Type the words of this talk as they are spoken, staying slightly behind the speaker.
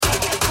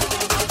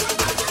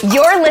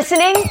You're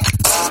listening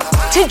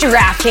to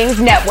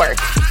DraftKings Network.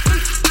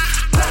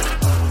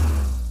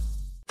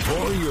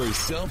 Pour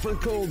yourself a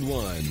cold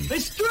one.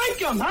 Let's drink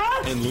them,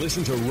 huh? And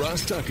listen to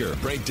Ross Tucker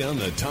break down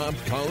the top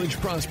college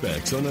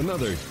prospects on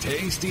another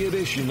tasty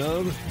edition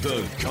of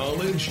The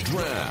College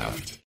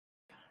Draft.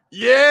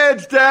 Yeah,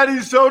 it's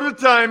Daddy Soda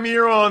time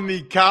here on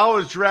the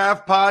College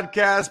Draft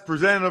Podcast,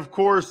 presented, of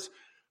course,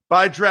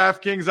 by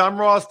DraftKings. I'm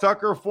Ross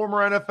Tucker,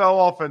 former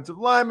NFL offensive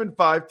lineman,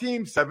 5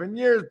 teams, 7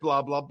 years,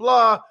 blah, blah,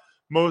 blah.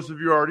 Most of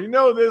you already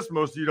know this.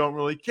 Most of you don't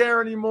really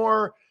care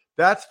anymore.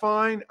 That's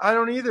fine. I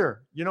don't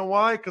either. You know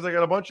why? Because I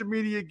got a bunch of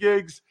media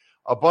gigs,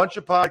 a bunch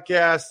of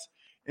podcasts,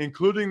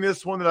 including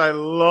this one that I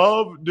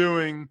love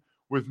doing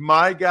with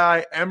my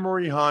guy,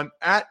 Emery Hunt,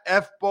 at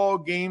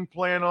FBall Game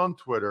Plan on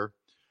Twitter,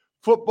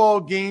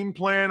 Football Game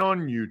Plan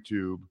on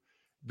YouTube,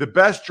 the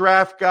best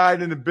draft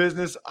guide in the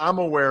business I'm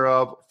aware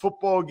of,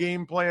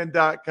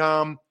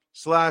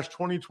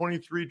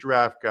 footballgameplan.com/2023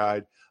 draft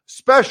guide,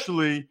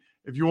 especially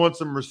if you want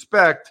some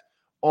respect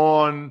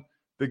on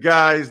the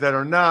guys that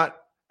are not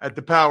at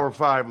the Power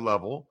 5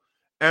 level.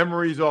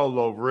 Emery's all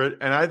over it,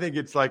 and I think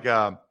it's like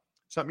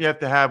something you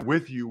have to have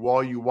with you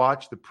while you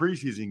watch the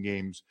preseason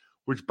games,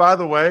 which, by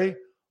the way,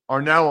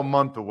 are now a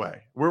month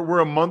away. We're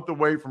a month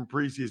away from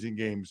preseason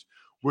games,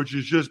 which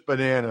is just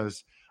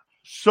bananas.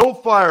 So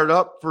fired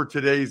up for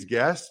today's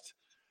guest.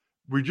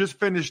 We just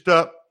finished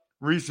up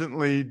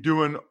recently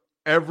doing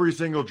every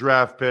single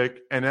draft pick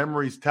and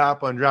Emery's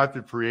top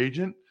undrafted free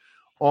agent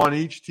on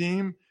each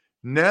team.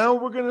 Now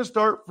we're going to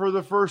start for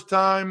the first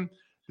time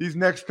these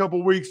next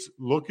couple weeks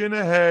looking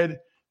ahead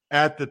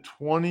at the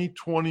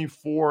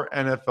 2024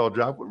 NFL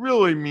draft. What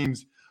really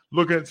means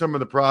looking at some of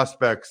the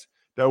prospects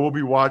that we'll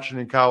be watching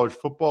in college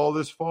football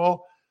this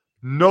fall.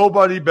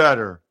 Nobody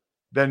better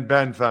than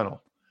Ben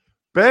Fennell.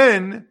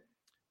 Ben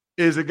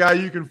is a guy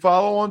you can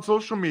follow on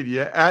social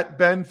media at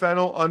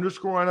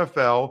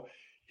BenFennell_NFL.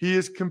 He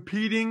is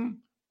competing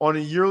on a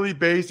yearly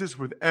basis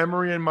with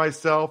Emery and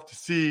myself to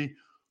see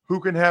who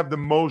can have the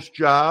most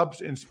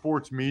jobs in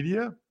sports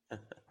media.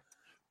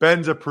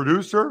 Ben's a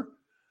producer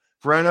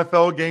for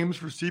NFL games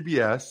for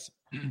CBS.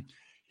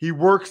 He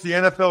works the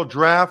NFL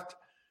draft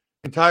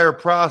entire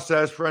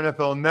process for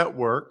NFL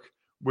Network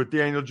with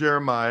Daniel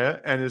Jeremiah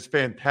and is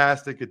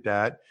fantastic at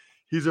that.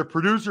 He's a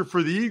producer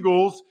for the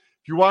Eagles.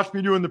 If you watch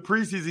me doing the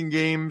preseason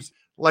games,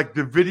 like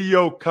the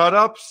video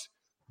cut-ups,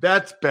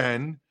 that's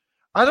Ben.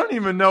 I don't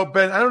even know,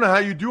 Ben, I don't know how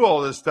you do all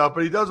this stuff,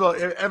 but he does all.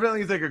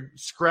 Evidently, he's like a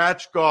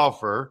scratch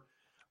golfer.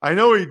 I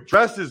know he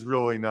dresses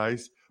really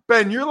nice.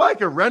 Ben, you're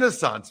like a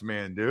Renaissance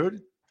man,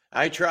 dude.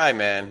 I try,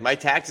 man. My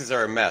taxes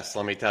are a mess,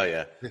 let me tell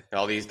you.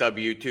 All these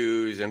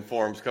W-2s and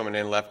forms coming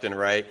in left and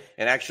right.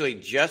 And actually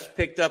just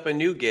picked up a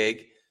new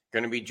gig,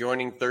 going to be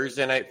joining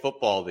Thursday Night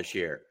Football this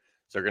year.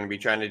 So we're going to be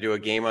trying to do a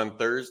game on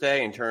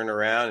Thursday and turn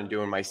around and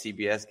doing my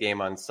CBS game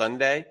on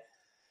Sunday.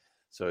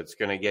 So it's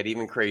going to get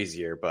even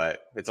crazier,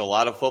 but it's a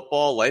lot of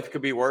football. Life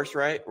could be worse,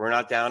 right? We're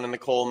not down in the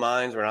coal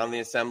mines. We're not on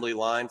the assembly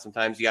line.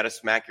 Sometimes you got to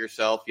smack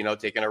yourself,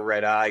 taking a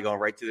red eye, going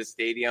right to the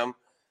stadium.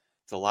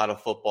 It's a lot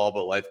of football,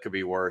 but life could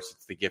be worse.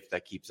 It's the gift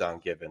that keeps on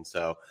giving.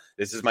 So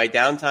this is my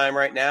downtime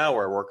right now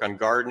where I work on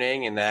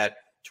gardening and that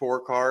tour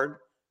card.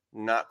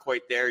 Not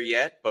quite there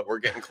yet, but we're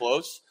getting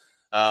close.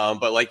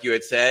 But like you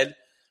had said,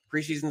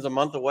 preseason's a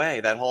month away.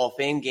 That Hall of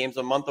Fame game's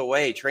a month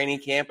away. Training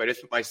camp, I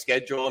just put my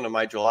schedule into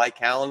my July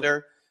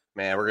calendar.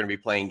 Man, we're going to be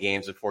playing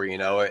games before you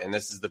know it. And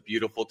this is the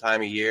beautiful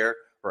time of year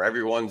where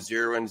everyone's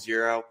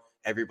 0-0.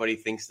 Everybody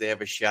thinks they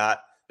have a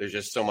shot. There's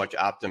just so much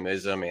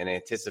optimism and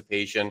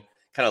anticipation.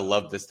 Kind of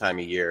love this time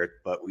of year,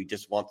 but we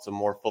just want some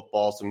more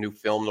football, some new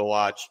film to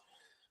watch.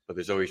 But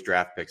there's always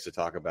draft picks to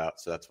talk about,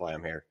 so that's why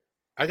I'm here.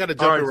 I got to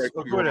jump in right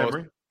quick.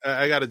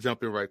 I got to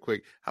jump in right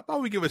quick. How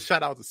about we give a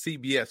shout out to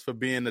CBS for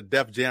being the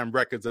Def Jam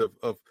records of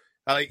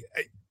like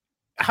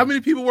how many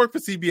people work for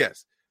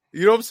CBS?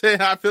 You know what I'm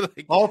saying? I feel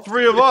like all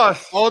three of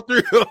us. All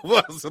three of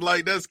us.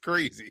 Like, that's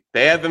crazy.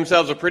 They have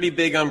themselves a pretty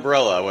big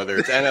umbrella, whether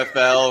it's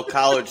NFL,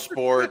 college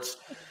sports.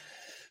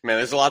 Man,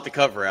 there's a lot to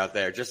cover out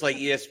there. Just like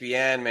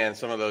ESPN, man,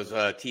 some of those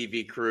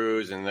TV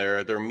crews and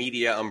their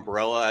media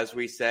umbrella, as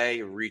we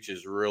say,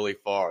 reaches really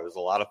far. There's a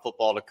lot of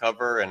football to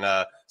cover,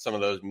 and some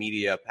of those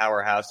media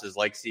powerhouses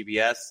like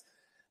CBS,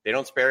 they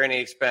don't spare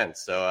any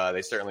expense. So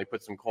they certainly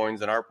put some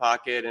coins in our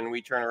pocket, and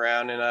we turn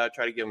around and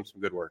try to give them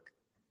some good work.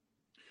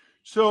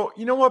 So,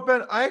 you know what,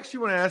 Ben? I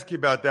actually want to ask you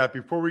about that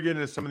before we get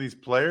into some of these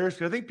players,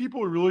 because I think people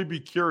would really be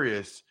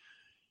curious.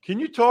 Can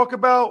you talk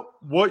about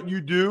what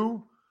you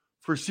do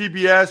for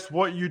CBS,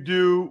 what you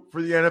do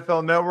for the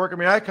NFL Network? I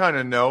mean, I kind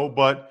of know,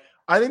 but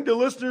I think the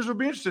listeners would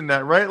be interested in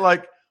that, right?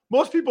 Like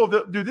most people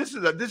do. This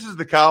is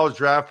the College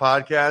Draft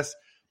Podcast.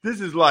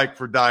 This is like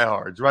for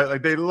diehards, right?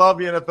 Like they love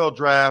the NFL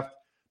Draft.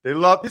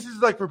 This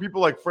is like for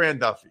people like Fran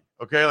Duffy,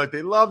 okay? Like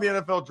they love the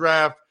NFL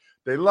Draft.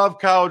 They love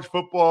college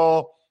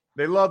football.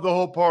 They love the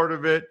whole part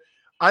of it.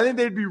 I think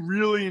they'd be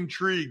really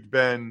intrigued,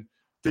 Ben,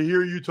 to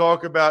hear you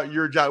talk about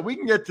your job. We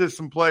can get to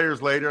some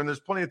players later, and there's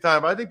plenty of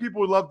time. But I think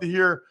people would love to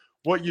hear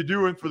what you're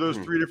doing for those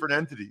three different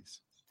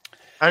entities.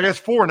 I guess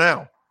 4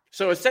 now.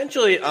 So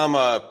essentially, I'm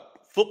a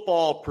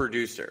football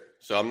producer.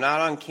 So I'm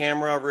not on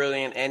camera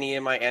really in any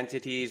of my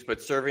entities,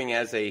 but serving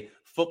as a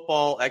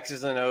football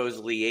X's and O's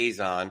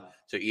liaison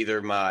to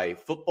either my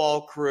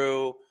football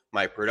crew,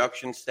 my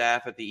production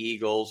staff at the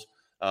Eagles,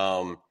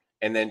 and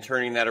then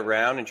turning that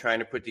around and trying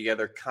to put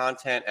together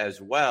content as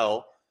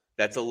well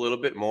that's a little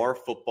bit more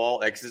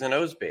football X's and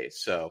O's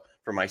based. So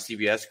for my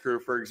CBS crew,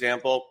 for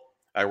example,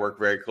 I work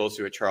very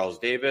closely with Charles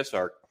Davis,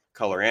 our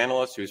color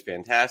analyst, who's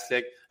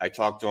fantastic. I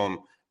talk to him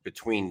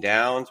between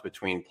downs,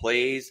 between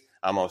plays.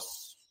 I'm a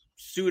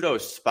pseudo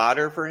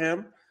spotter for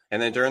him.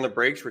 And then during the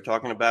breaks, we're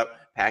talking about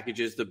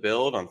packages to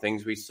build on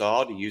things we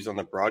saw to use on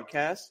the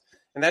broadcast.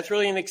 And that's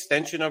really an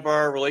extension of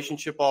our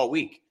relationship all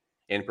week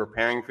in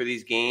preparing for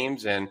these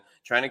games and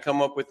trying to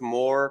come up with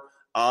more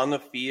on the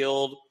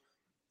field,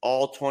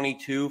 all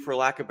 22, for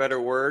lack of a better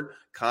word,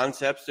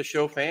 concepts to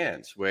show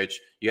fans, which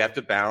you have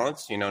to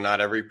balance. You know,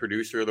 not every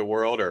producer of the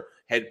world or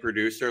head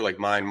producer like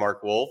mine,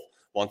 Mark Wolf,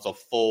 wants a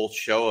full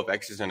show of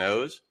X's and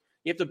O's.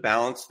 You have to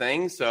balance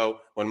things. So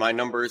when my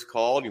number is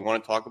called, you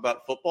want to talk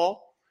about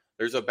football,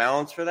 there's a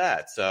balance for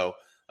that. So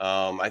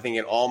I think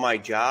in all my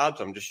jobs,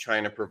 I'm just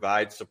trying to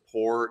provide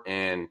support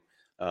and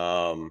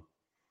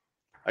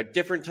a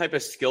different type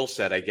of skill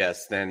set, I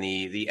guess, than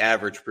the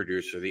average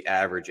producer, the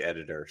average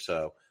editor.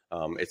 So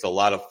it's a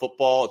lot of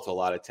football. It's a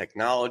lot of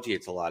technology.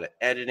 It's a lot of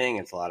editing.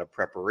 It's a lot of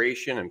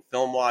preparation and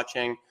film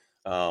watching.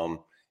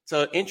 It's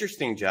an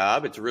interesting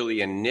job. It's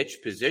really a niche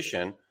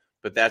position,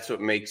 but that's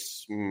what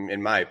makes,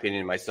 in my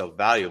opinion, myself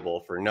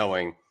valuable for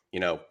knowing, you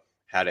know,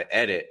 how to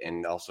edit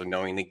and also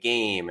knowing the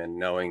game and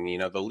knowing, you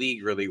know, the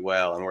league really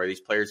well and where these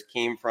players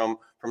came from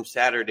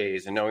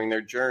Saturdays and knowing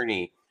their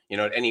journey. You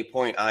know, at any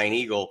point, Ian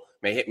Eagle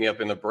may hit me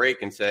up in the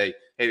break and say,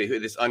 hey,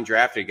 this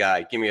undrafted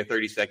guy, give me a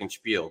 30-second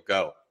spiel,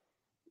 go.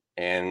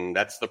 And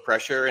that's the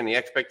pressure and the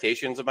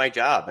expectations of my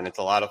job. And it's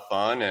a lot of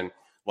fun. And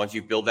once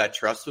you build that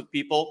trust with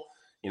people,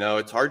 you know,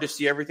 it's hard to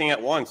see everything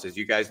at once. As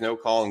you guys know,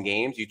 calling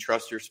games, you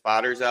trust your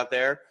spotters out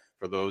there.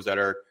 For those that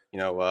are, you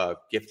know,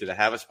 gifted to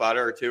have a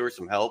spotter or two or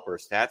some help or a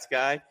stats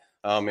guy.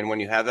 And when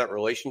you have that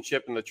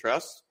relationship and the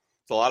trust,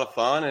 it's a lot of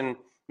fun and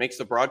makes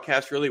the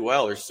broadcast really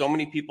well. There's so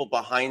many people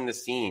behind the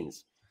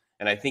scenes.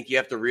 And I think you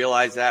have to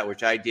realize that,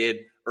 which I did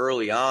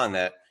early on,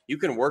 that you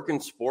can work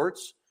in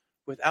sports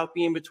without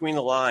being between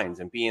the lines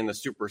and being the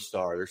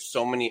superstar. There's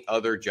so many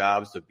other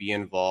jobs to be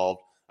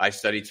involved. I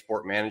studied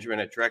sport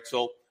management at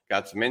Drexel,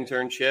 got some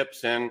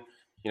internships, and,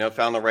 you know,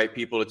 found the right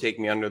people to take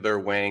me under their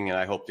wing. And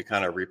I hope to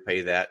kind of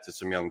repay that to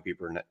some young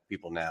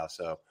people now.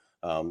 So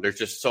there's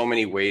just so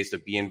many ways to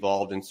be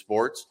involved in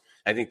sports.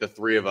 I think the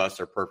three of us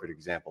are perfect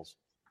examples.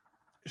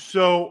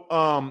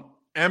 So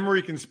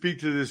Emory can speak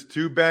to this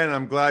too, Ben.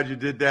 I'm glad you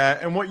did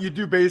that. And what you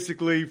do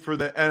basically for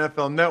the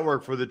NFL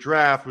Network for the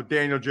draft with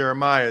Daniel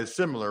Jeremiah is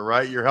similar,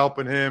 right? You're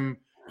helping him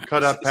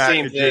cut up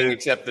packages. Same thing,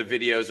 except the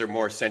videos are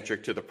more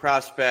centric to the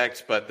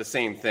prospects, but the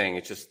same thing.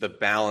 It's just the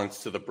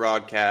balance to the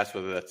broadcast,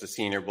 whether that's the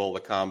Senior Bowl, the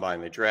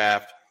Combine, the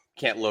draft.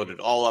 Can't load it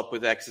all up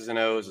with X's and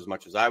O's as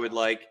much as I would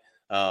like,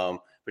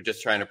 but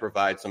just trying to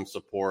provide some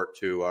support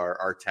to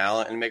our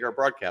talent and make our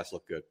broadcast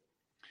look good.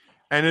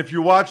 And if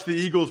you watch the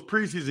Eagles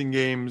preseason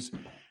games,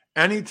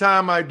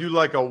 anytime I do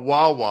like a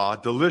Wawa,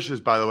 delicious,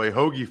 by the way,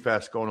 Hoagie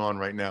Fest going on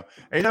right now.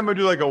 Anytime I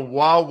do like a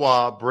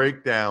Wawa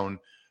breakdown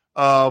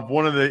of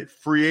one of the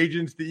free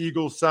agents the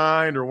Eagles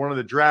signed or one of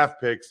the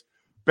draft picks,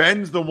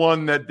 Ben's the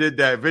one that did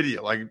that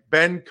video. Like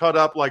Ben cut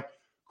up,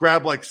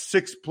 grabbed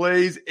 6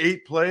 plays,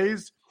 8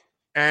 plays,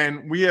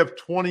 and we have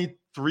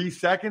 23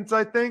 seconds,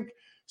 I think.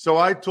 So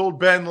I told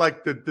Ben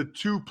the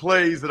 2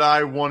 plays that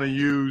I want to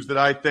use that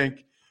I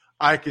think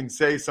I can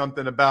say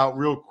something about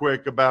real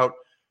quick about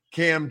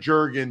Cam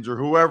Jurgens or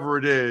whoever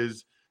it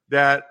is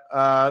that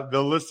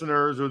the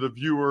listeners or the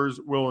viewers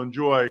will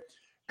enjoy.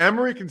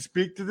 Emory can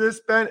speak to this,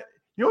 Ben.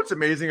 You know what's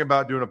amazing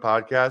about doing a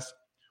podcast?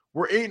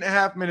 We're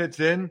 8.5 minutes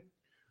in.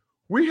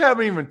 We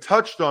haven't even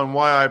touched on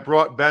why I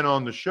brought Ben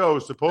on the show,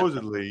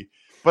 supposedly,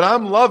 but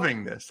I'm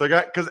loving this. And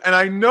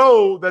I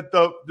know that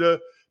the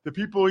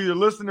people either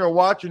listening or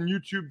watching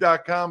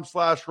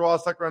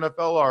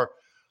youtube.com/RawSuckerNFL are,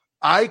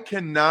 I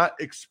cannot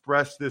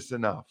express this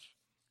enough.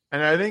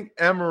 And I think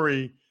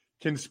Emory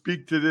can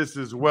speak to this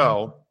as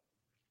well,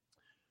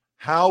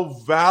 how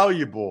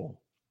valuable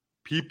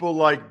people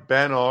like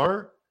Ben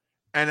are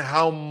and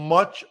how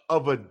much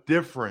of a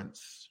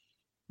difference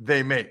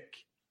they make.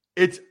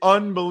 It's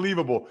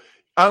unbelievable.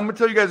 I'm going to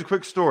tell you guys a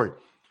quick story.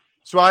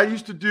 So I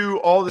used to do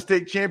all the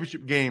state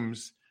championship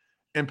games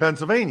in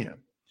Pennsylvania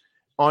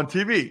on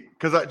TV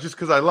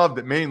because I loved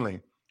it mainly.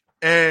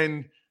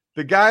 And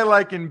the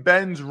guy in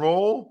Ben's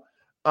role,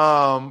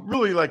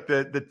 really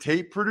the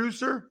tape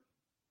producer,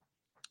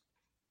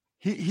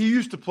 He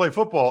used to play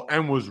football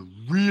and was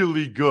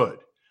really good.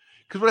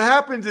 Because what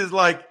happens is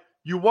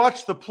you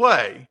watch the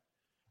play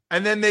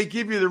and then they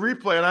give you the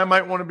replay. And I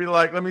might want to be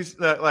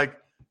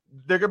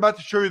they're about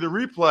to show you the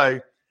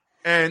replay.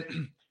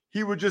 And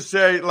he would just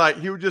say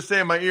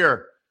in my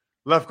ear,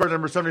 left guard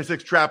number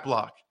 76 trap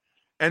block.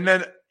 And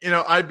then,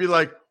 I'd be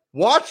like,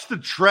 watch the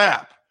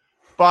trap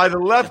by the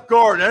left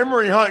guard,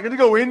 Emory Hunt, going to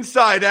go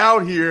inside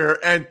out here.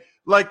 And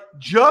Like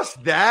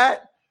just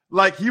that,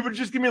 like he would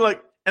just give me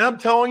like, and I'm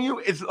telling you,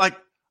 it's like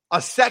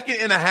a second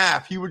and a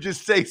half. He would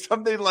just say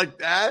something like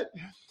that.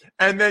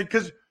 And then,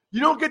 because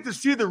you don't get to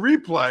see the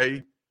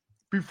replay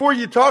before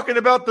you're talking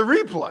about the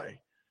replay.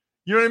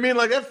 You know what I mean?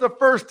 Like that's the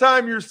first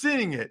time you're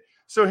seeing it.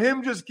 So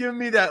him just giving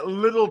me that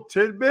little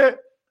tidbit,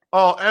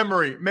 oh,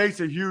 Emory, makes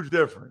a huge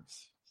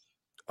difference.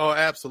 Oh,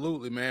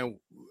 absolutely, man.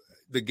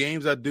 The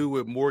games I do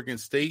with Morgan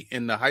State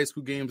and the high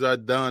school games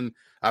I've done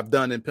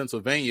in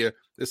Pennsylvania,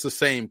 it's the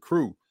same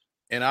crew.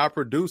 And our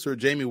producer,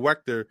 Jamie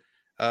Wechter,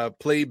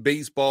 played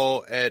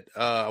baseball at,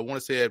 I want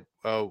to say at,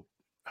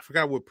 I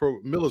forgot what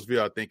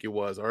Millersville, I think it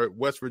was, or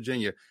West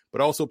Virginia,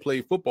 but also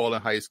played football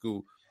in high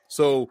school.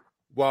 So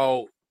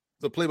while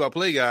the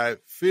play-by-play guy,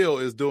 Phil,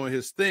 is doing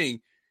his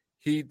thing,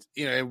 he,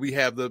 and we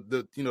have the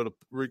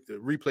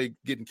replay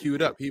getting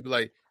queued up. He'd be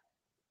like,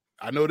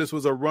 I know this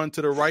was a run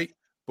to the right,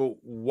 but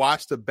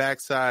watch the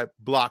backside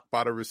block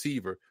by the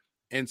receiver.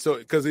 And so,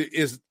 because it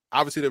is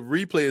obviously the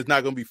replay is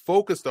not going to be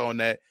focused on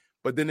that,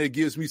 but then it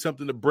gives me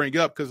something to bring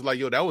up because, like,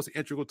 that was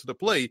integral to the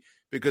play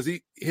because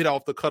he hit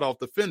off the cutoff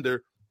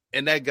defender,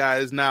 and that guy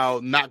is now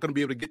not going to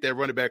be able to get that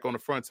running back on the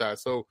front side.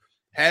 So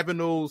having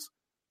those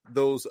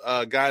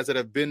guys that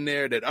have been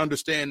there that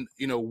understand,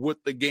 what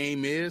the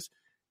game is,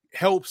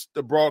 helps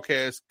the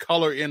broadcast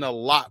color in a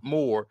lot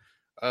more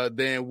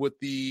than what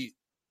the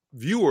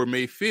viewer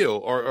may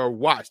feel or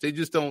watch.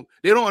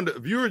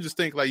 Viewers just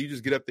think like you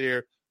just get up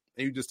there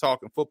and you just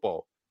talking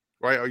football,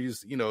 right? Or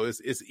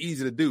it's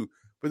easy to do,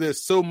 but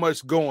there's so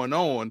much going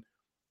on.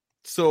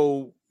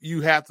 So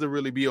you have to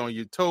really be on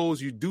your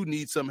toes. You do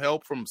need some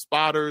help from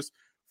spotters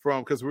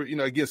because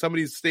we're, again, some of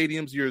these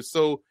stadiums, you're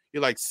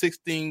like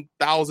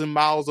 16,000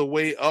 miles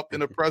away up in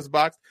the press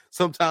box.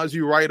 Sometimes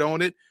you're right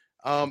on it.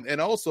 And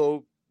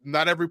also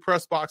not every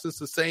press box is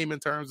the same in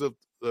terms of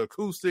the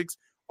acoustics,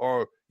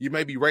 or you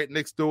may be right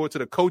next door to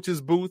the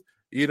coach's booth.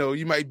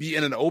 You might be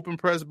in an open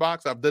press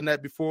box. I've done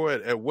that before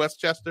at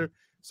Westchester.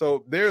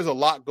 So there's a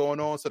lot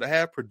going on. So to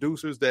have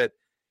producers that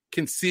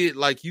can see it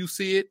like you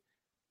see it,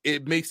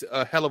 it makes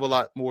a hell of a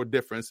lot more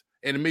difference,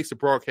 and it makes the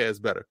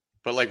broadcast better.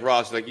 But like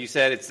Ross, like you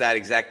said, it's that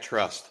exact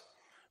trust,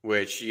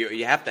 which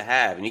you have to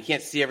have. And you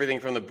can't see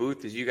everything from the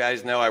booth. As you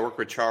guys know, I work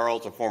with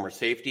Charles, a former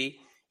safety.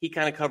 He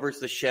kind of covers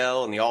the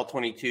shell and the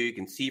all-22 you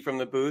can see from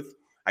the booth.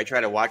 I try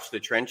to watch the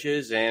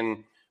trenches,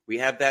 and we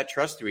have that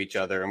trust to each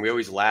other. And we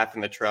always laugh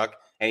in the truck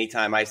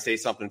anytime I say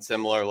something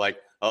similar, like,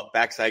 oh,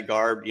 backside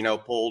guard,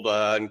 pulled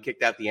and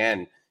kicked out the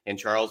end. And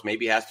Charles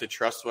maybe has to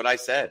trust what I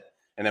said.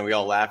 And then we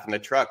all laugh in the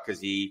truck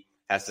because he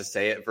has to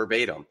say it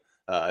verbatim,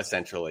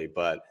 essentially.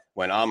 But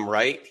when I'm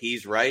right,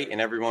 he's right,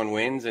 and everyone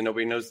wins, and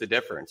nobody knows the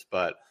difference.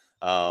 But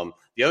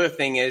the other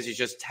thing is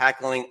just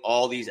tackling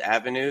all these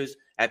avenues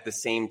at the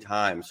same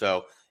time.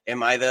 So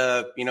am I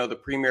the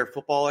premier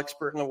football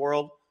expert in the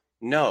world?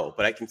 No,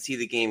 but I can see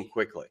the game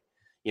quickly.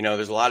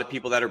 There's a lot of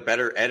people that are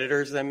better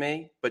editors than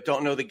me, but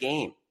don't know the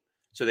game.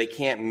 So they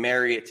can't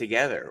marry it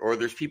together. Or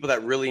there's people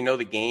that really know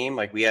the game.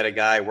 Like we had a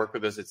guy work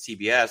with us at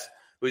CBS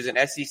who was an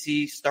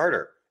SEC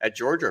starter at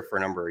Georgia for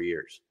a number of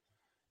years.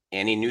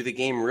 And he knew the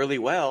game really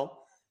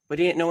well, but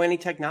he didn't know any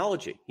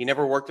technology. He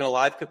never worked in a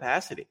live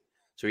capacity.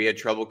 So he had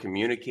trouble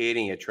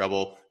communicating. He had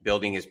trouble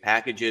building his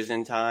packages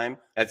in time.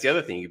 That's the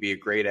other thing. You'd be a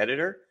great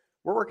editor.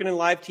 We're working in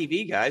live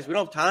TV, guys. We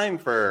don't have time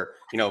for,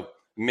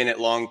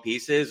 minute-long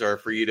pieces or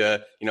for you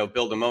to,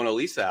 build a Mona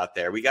Lisa out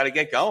there. We got to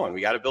get going.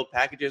 We got to build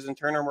packages and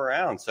turn them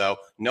around. So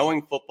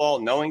knowing football,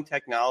 knowing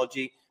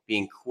technology,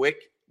 being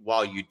quick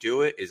while you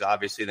do it is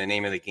obviously the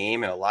name of the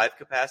game in a live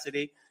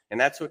capacity. And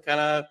that's what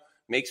kind of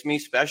makes me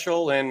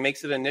special and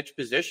makes it a niche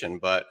position.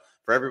 But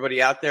for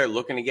everybody out there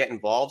looking to get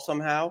involved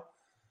somehow,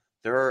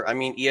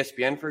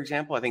 ESPN, for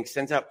example, I think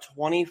sends out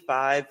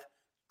 25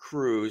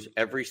 crews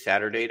every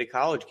Saturday to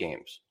college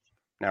games.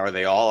 Now, are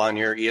they all on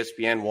your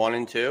ESPN 1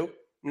 and 2?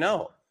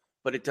 No,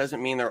 but it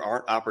doesn't mean there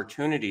aren't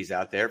opportunities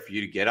out there for you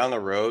to get on the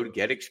road,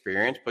 get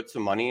experience, put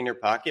some money in your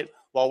pocket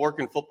while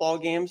working football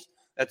games.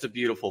 That's a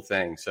beautiful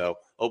thing. So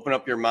open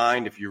up your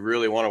mind. If you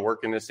really want to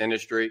work in this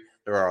industry,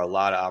 there are a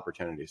lot of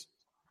opportunities.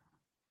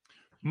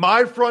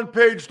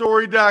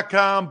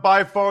 MyFrontPageStory.com,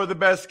 by far the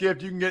best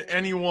gift you can get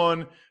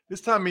anyone.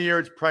 This time of year,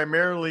 it's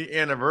primarily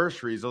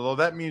anniversaries, although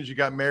that means you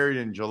got married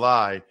in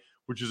July,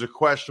 which is a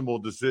questionable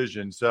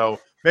decision. So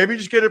maybe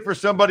just get it for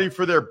somebody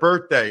for their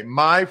birthday.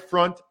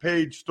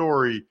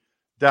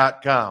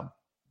 MyFrontPageStory.com.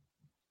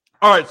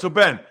 All right, so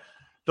Ben,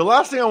 the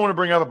last thing I want to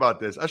bring up about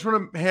this, I just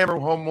want to hammer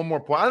home one more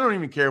point. I don't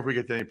even care if we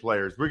get to any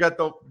players. We got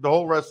the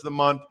whole rest of the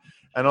month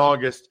and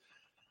August.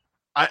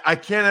 I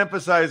can't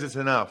emphasize this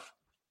enough.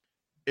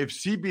 If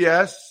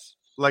CBS,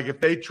 if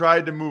they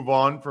tried to move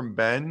on from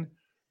Ben,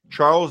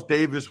 Charles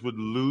Davis would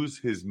lose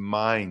his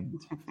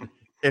mind.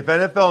 If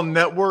NFL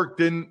Network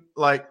didn't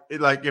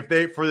if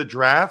they, for the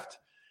draft,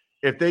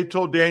 if they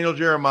told Daniel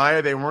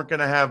Jeremiah they weren't going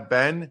to have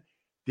Ben,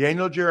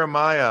 Daniel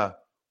Jeremiah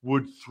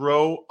would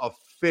throw a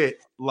fit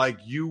like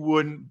you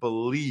wouldn't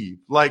believe.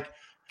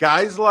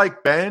 Guys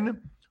like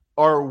Ben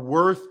are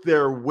worth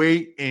their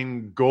weight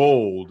in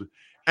gold.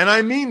 And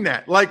I mean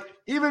that.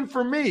 Even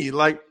for me,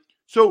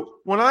 So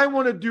when I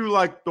want to do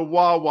like the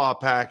Wawa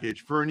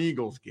package for an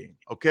Eagles game,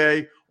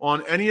 okay,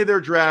 on any of their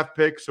draft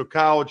picks, so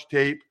college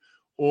tape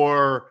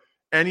or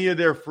any of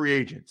their free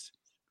agents,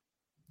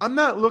 I'm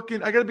not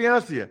looking, I got to be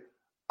honest with you,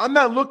 I'm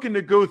not looking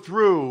to go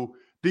through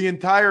the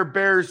entire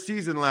Bears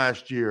season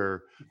last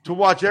year to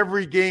watch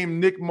every game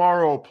Nick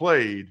Morrow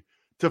played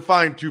to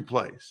find 2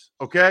 plays,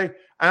 okay?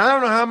 And I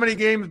don't know how many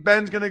games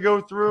Ben's going to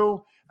go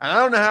through, and I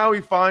don't know how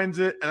he finds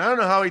it, and I don't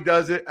know how he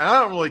does it, and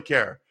I don't really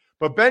care.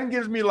 But Ben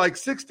gives me like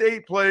 6 to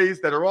 8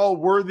 plays that are all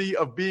worthy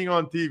of being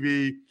on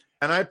TV,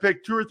 and I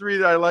pick 2 or 3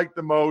 that I like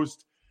the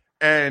most.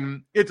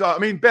 And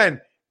Ben,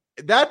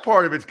 that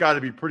part of it's got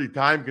to be pretty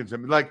time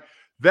consuming. Like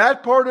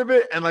that part of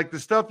it, and like the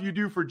stuff you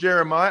do for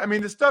Jeremiah. I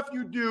mean, the stuff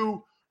you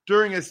do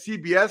during a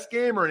CBS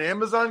game or an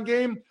Amazon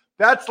game,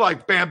 that's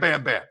like bam,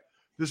 bam, bam.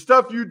 The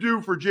stuff you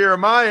do for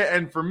Jeremiah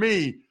and for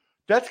me,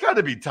 that's got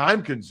to be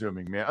time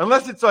consuming, man.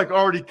 Unless it's like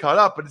already cut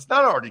up, but it's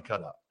not already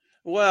cut up.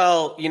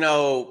 Well,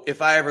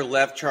 if I ever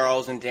left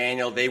Charles and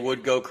Daniel, they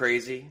would go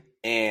crazy.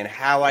 And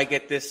how I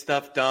get this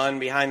stuff done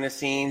behind the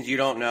scenes, you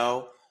don't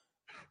know.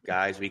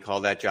 Guys, we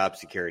call that job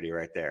security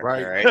right there.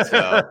 Right. All right.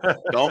 So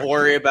don't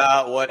worry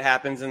about what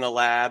happens in the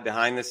lab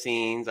behind the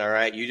scenes. All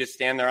right. You just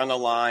stand there on the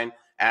line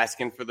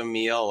asking for the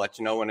meal. I'll let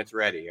you know when it's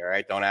ready. All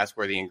right. Don't ask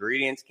where the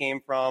ingredients came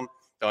from.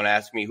 Don't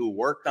ask me who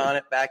worked on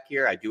it back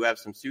here. I do have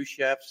some sous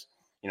chefs,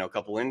 a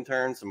couple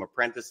interns, some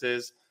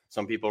apprentices,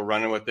 some people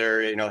running with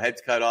their,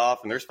 heads cut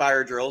off, and there's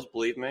fire drills,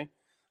 believe me.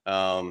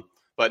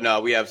 But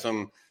no, we have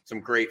some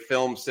great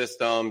film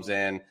systems,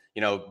 and,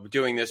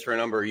 doing this for a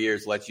number of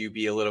years lets you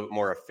be a little bit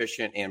more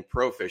efficient and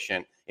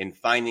proficient in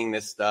finding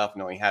this stuff,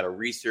 knowing how to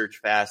research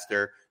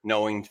faster,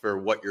 knowing for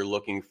what you're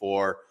looking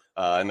for.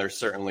 And there's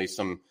certainly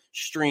some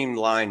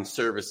streamlined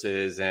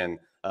services and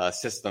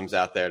systems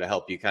out there to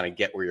help you kind of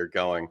get where you're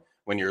going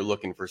when you're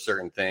looking for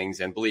certain things.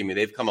 And believe me,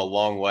 they've come a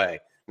long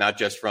way, not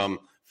just from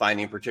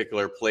finding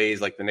particular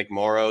plays like the Nick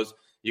Morrows.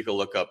 You can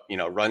look up,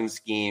 run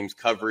schemes,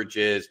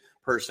 coverages,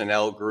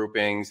 personnel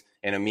groupings,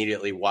 and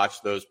immediately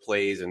watch those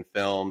plays and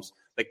films.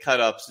 The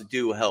cut-ups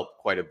do help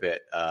quite a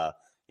bit,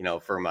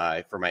 for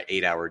my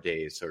 8-hour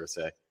days, so to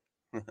say.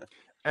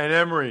 And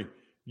Emery,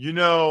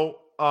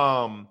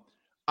 I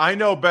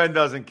know Ben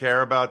doesn't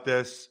care about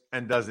this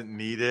and doesn't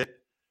need it,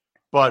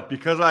 but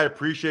because I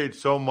appreciate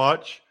so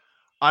much,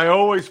 I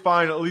always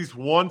find at least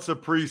once a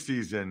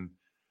preseason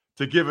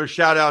to give a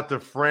shout out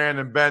to Fran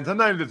and Ben.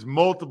 Sometimes it's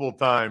multiple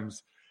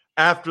times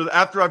after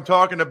I'm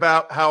talking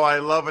about how I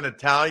love an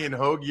Italian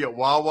hoagie at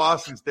Wawa,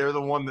 since they're the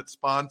one that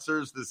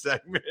sponsors the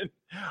segment.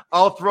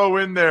 I'll throw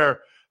in there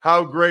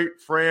how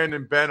great Fran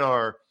and Ben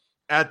are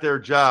at their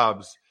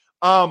jobs.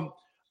 I'm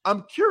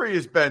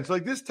curious, Ben, so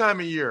like this time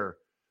of year,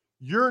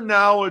 your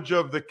knowledge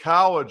of the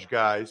college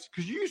guys,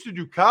 because you used to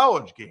do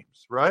college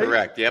games, right?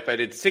 Correct. Yep. I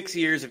did 6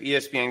 years of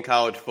ESPN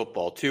college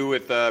football, 2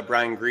 with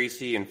Brian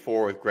Greasy and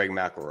 4 with Greg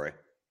McElroy.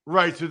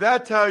 Right. So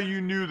that's how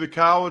you knew the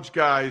college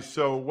guys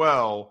so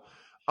well.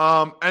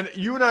 And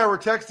you and I were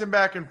texting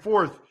back and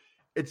forth.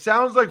 It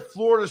sounds like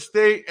Florida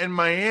State and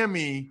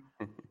Miami,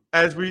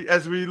 as we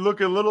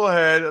look a little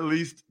ahead, at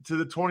least to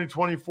the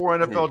 2024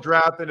 NFL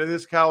draft and to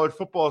this college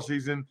football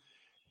season.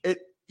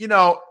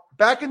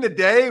 Back in the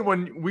day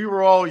when we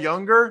were all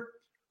younger,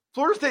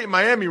 Florida State and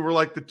Miami were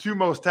like the 2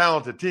 most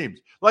talented teams.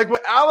 Like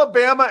what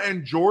Alabama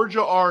and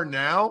Georgia are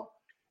now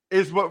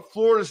is what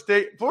Florida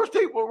State,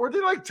 were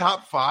they like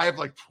top 5,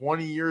 like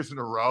 20 years in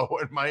a row?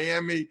 And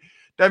Miami,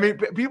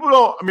 people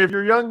don't, if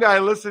you're a young guy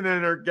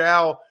listening or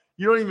gal,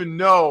 you don't even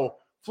know.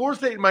 Florida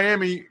State and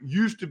Miami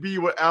used to be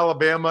what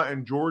Alabama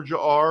and Georgia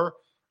are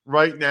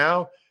right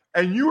now.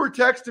 And you were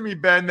texting me,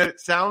 Ben, that it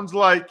sounds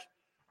like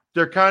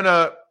they're kind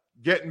of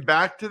getting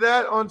back to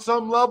that on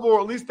some level, or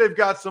at least they've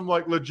got some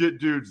like legit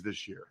dudes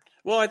this year.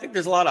 Well, I think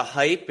there's a lot of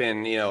hype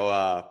and,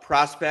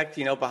 prospect,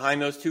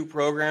 behind those 2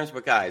 programs.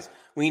 But guys,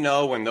 we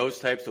know when those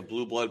types of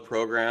blue blood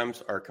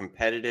programs are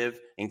competitive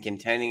and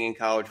contending in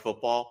college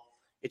football,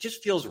 it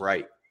just feels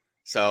right.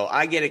 So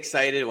I get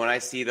excited when I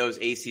see those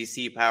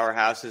ACC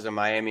powerhouses in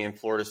Miami and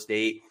Florida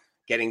State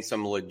getting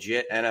some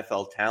legit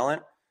NFL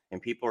talent,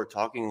 and people are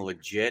talking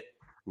legit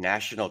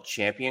national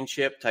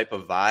championship type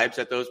of vibes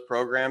at those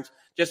programs.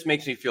 Just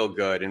makes me feel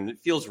good, and it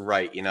feels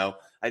right. The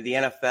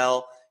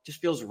NFL just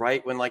feels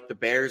right when like the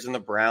Bears and the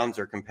Browns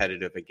are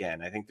competitive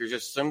again. I think there's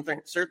just certain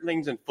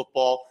things in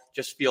football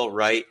just feel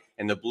right,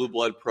 and the blue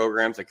blood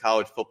programs at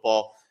college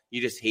football,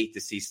 you just hate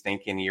to see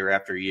stinking year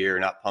after year,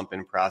 not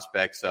pumping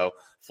prospects. So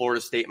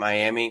Florida State,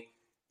 Miami,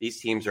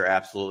 these teams are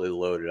absolutely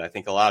loaded. I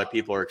think a lot of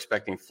people are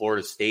expecting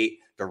Florida State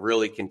to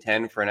really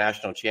contend for a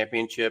national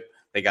championship.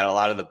 They got a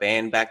lot of the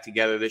band back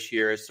together this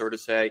year, as sort of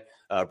say,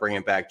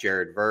 bringing back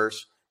Jared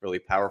Verse, really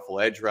powerful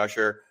edge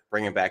rusher,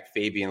 bringing back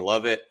Fabian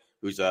Lovett,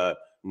 who's a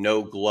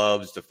no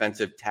gloves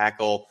defensive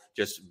tackle,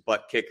 just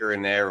butt kicker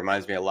in there.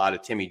 Reminds me a lot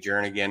of Timmy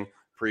Jernigan,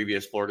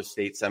 previous Florida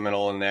State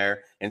Seminole in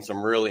there, and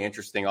some really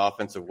interesting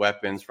offensive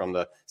weapons from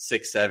the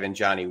 6'7"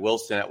 Johnny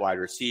Wilson at wide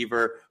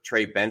receiver,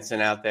 Trey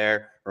Benson out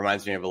there.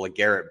 Reminds me of a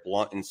LeGarrette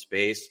Blount in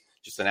space,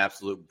 just an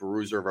absolute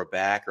bruiser of a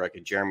back, or like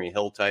a Jeremy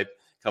Hill type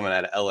coming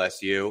out of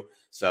LSU.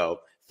 So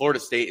Florida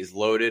State is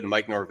loaded.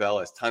 Mike Norvell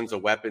has tons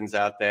of weapons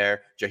out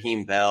there.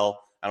 Jaheim Bell,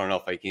 I don't know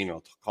if I can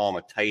even call him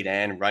a tight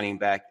end, running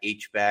back,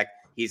 H-back.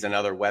 He's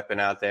another weapon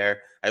out there.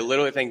 I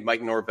literally think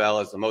Mike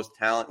Norvell is the most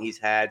talent he's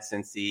had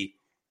since the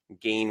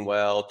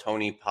Gainwell,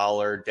 Tony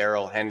Pollard,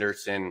 Darrell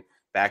Henderson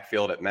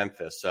backfield at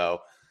Memphis. So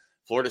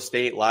Florida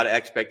State, a lot of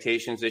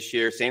expectations this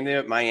year. Same thing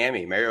at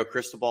Miami. Mario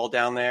Cristobal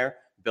down there,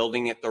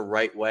 building it the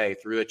right way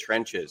through the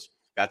trenches.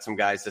 Got some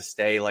guys to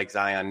stay like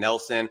Zion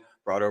Nelson,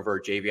 brought over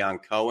Javion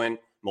Cohen,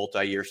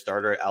 multi-year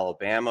starter at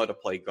Alabama to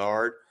play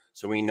guard.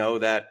 So we know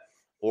that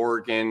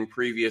Oregon,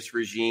 previous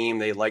regime,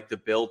 they like to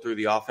build through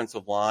the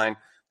offensive line.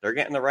 They're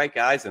getting the right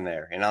guys in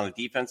there. And on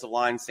the defensive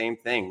line, same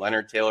thing.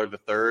 Leonard Taylor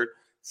III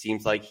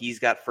seems like he's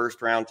got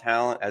first-round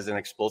talent as an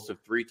explosive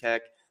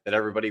three-tech that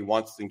everybody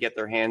wants to get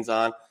their hands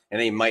on.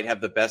 And they might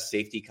have the best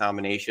safety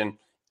combination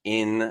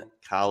in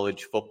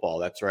college football.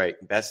 That's right.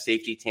 Best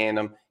safety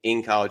tandem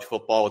in college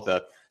football with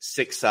a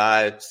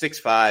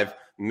 6'5"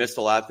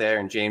 missile out there,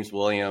 and James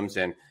Williams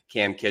and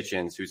Cam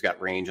Kitchens, who's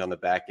got range on the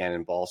back end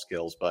and ball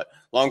skills. But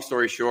long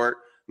story short,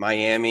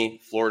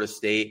 Miami, Florida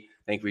State,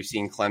 I think we've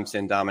seen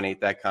Clemson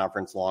dominate that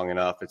conference long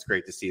enough. It's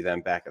great to see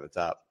them back at the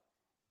top.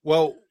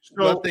 Well,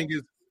 one thing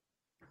is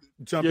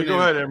jumping in. Go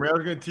ahead, Emory. I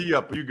was going to tee you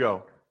up. You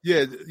go.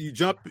 Yeah,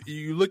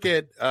 you look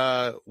at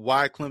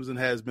why Clemson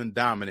has been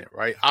dominant,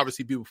 right?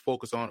 Obviously, people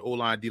focus on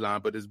O-line,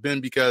 D-line, but it's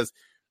been because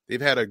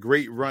they've had a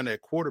great run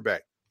at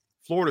quarterback.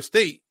 Florida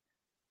State,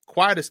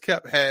 quiet as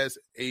kept, has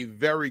a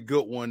very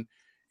good one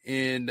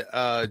in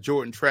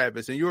Jordan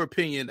Travis. In your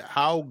opinion,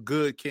 how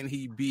good can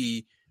he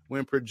be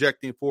when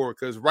projecting forward?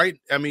 Because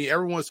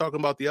everyone's talking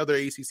about the other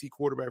ACC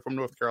quarterback from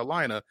North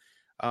Carolina,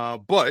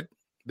 but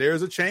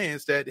there's a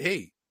chance that,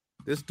 hey,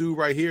 this dude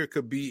right here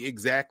could be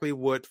exactly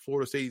what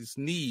Florida State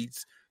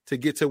needs to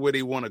get to where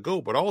they want to go.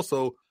 But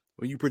also,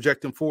 when you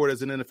project him forward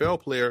as an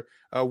NFL player,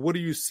 what are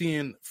you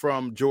seeing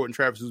from Jordan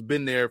Travis, who's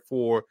been there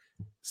for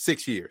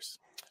 6 years?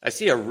 I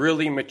see a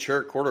really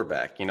mature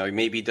quarterback.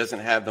 Maybe he doesn't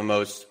have the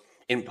most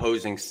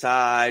imposing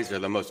size or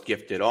the most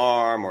gifted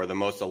arm or the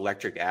most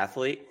electric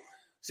athlete.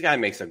 This guy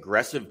makes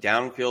aggressive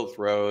downfield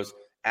throws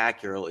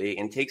accurately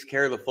and takes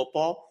care of the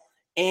football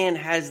and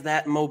has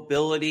that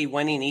mobility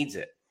when he needs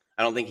it.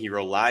 I don't think he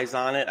relies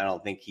on it. I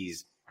don't think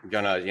he's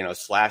going to,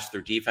 slash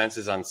through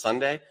defenses on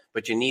Sunday,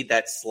 but you need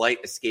that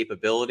slight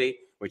escapability,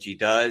 which he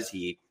does.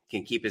 He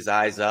can keep his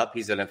eyes up.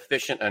 He's an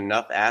efficient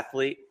enough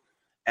athlete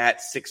at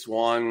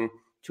 6'1",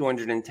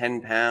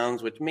 210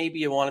 pounds, which maybe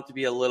you want it to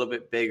be a little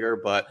bit bigger,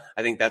 but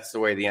I think that's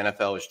the way the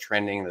NFL is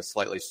trending, the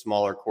slightly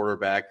smaller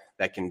quarterback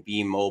that can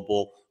be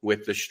mobile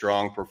with the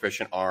strong,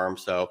 proficient arm.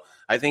 So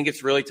I think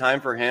it's really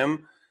time for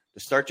him to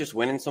start just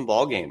winning some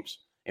ball games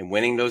and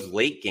winning those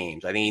late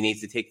games. I think he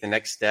needs to take the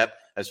next step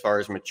as far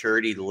as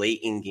maturity late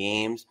in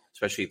games,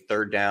 especially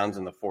third downs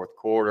in the fourth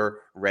quarter,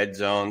 red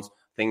zones,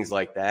 things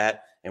like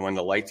that. And when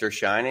the lights are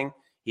shining,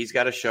 he's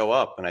got to show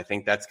up. And I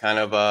think that's kind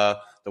of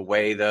the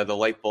way the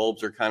light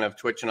bulbs are kind of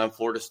twitching on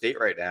Florida State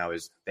right now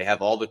is they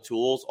have all the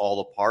tools, all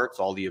the parts,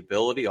 all the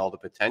ability, all the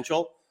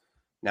potential.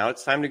 Now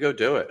it's time to go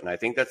do it. And I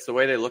think that's the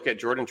way they look at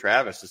Jordan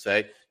Travis, to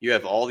say, you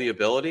have all the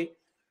ability,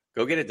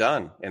 go get it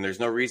done. And there's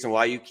no reason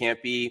why you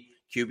can't be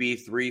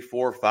QB 3,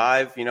 4,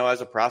 5,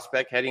 as a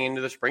prospect heading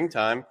into the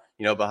springtime,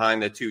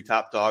 behind the two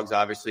top dogs,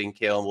 obviously, in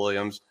Kalen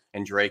Williams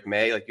and Drake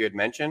May, like you had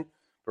mentioned.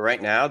 But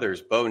right now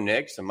there's Bo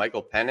Nix and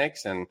Michael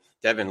Penix and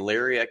Devin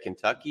Leary at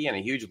Kentucky and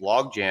a huge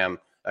logjam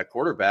at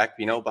quarterback,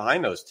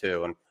 behind those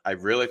two. And I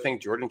really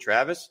think Jordan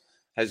Travis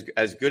has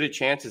as good a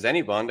chance as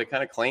anyone to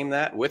kind of claim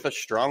that with a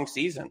strong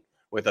season.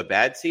 With a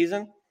bad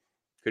season,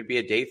 could be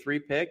a day 3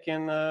 pick,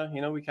 and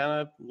we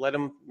kind of let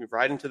him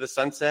ride into the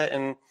sunset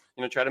and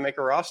try to make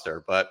a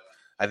roster. But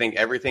I think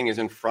everything is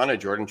in front of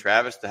Jordan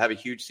Travis to have a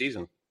huge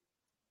season.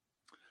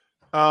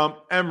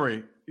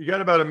 Emory, you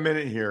got about a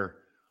minute here.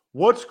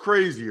 What's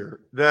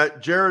crazier,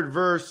 that Jared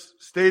Verse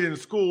stayed in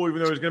school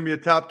even though he's going to be a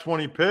top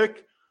 20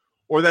 pick,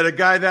 or that a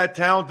guy that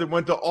talented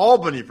went to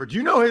Albany do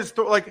you know his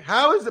story? Like,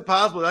 how is it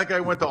possible that guy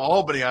went to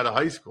Albany out of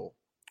high school?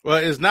 Well,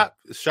 it's not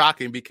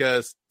shocking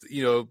because,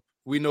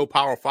 we know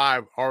Power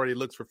 5 already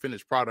looks for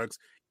finished products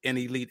and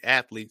elite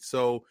athletes.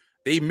 So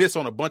they miss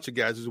on a bunch of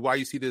guys. This is why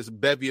you see this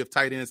bevy of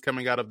tight ends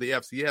coming out of the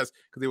FCS,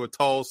 because they were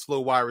tall,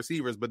 slow wide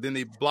receivers, but then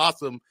they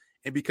blossom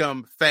and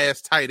become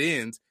fast tight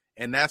ends.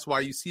 And that's why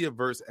you see a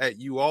Verse at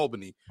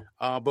Albany.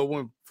 But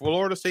when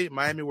Florida State,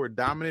 Miami were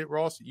dominant,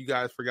 Ross, you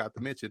guys forgot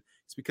to mention,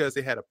 it's because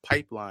they had a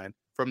pipeline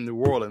from New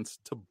Orleans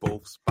to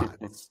both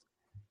spots.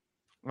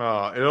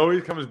 It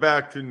always comes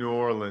back to New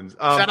Orleans.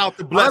 Shout out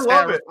to Bless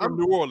Harris from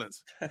New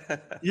Orleans.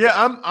 Yeah,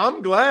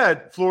 I'm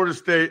glad Florida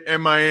State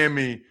and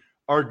Miami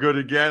are good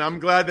again. I'm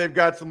glad they've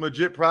got some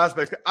legit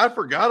prospects. I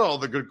forgot all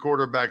the good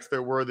quarterbacks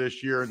there were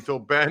this year until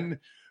Devin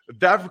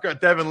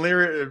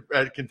Leary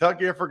at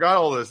Kentucky. I forgot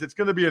all this. It's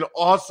going to be an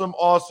awesome,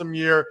 awesome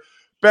year.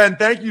 Ben,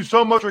 thank you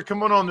so much for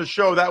coming on the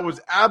show. That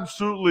was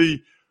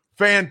absolutely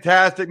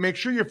fantastic. Make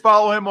sure you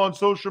follow him on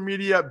social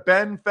media,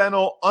 Ben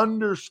Fennell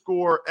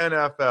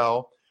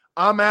 _NFL.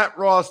 I'm at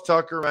Ross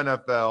Tucker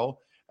NFL.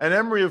 And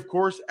Emory, of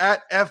course,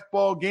 at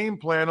FBall Game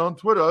Plan on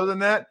Twitter. Other than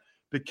that,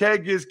 The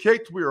keg is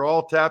kicked. We are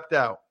all tapped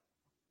out.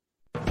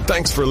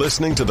 Thanks for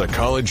listening to the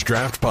College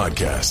Draft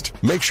Podcast.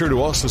 Make sure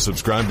to also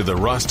subscribe to the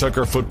Ross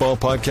Tucker Football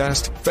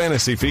Podcast,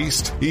 Fantasy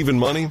Feast, Even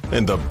Money,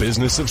 and The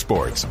Business of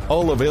Sports.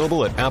 All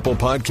available at Apple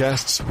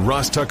Podcasts,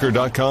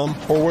 rosstucker.com,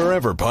 or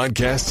wherever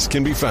podcasts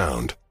can be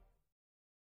found.